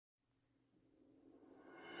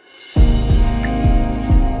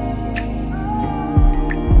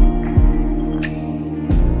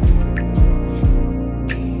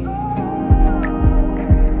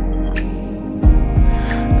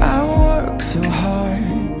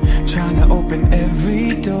open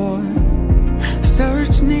every door,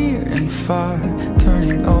 search near and far,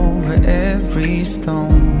 turning over every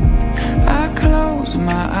stone. I close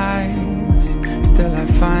my eyes, still I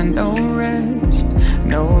find no rest,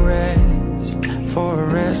 no rest for a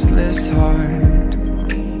restless heart.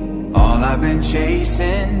 All I've been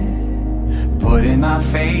chasing, putting my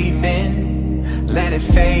faith in, let it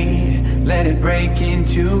fade, let it break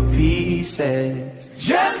into pieces.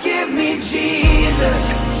 Just give me Jesus,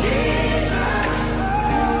 Jesus.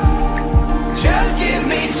 Just give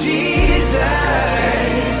me Jesus.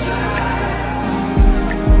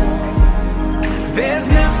 There's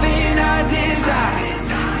nothing I desire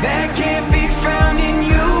that can't be found in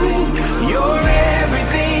you. You're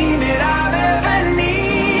everything that I've ever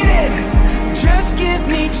needed. Just give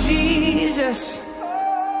me Jesus.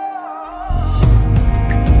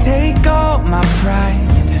 Take all my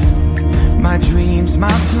pride, my dreams,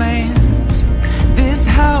 my plans. This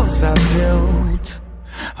house I built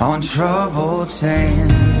on troubled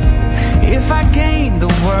sand. If I gained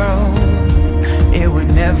the world, it would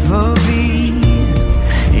never be,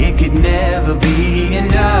 it could never be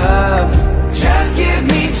enough. Just give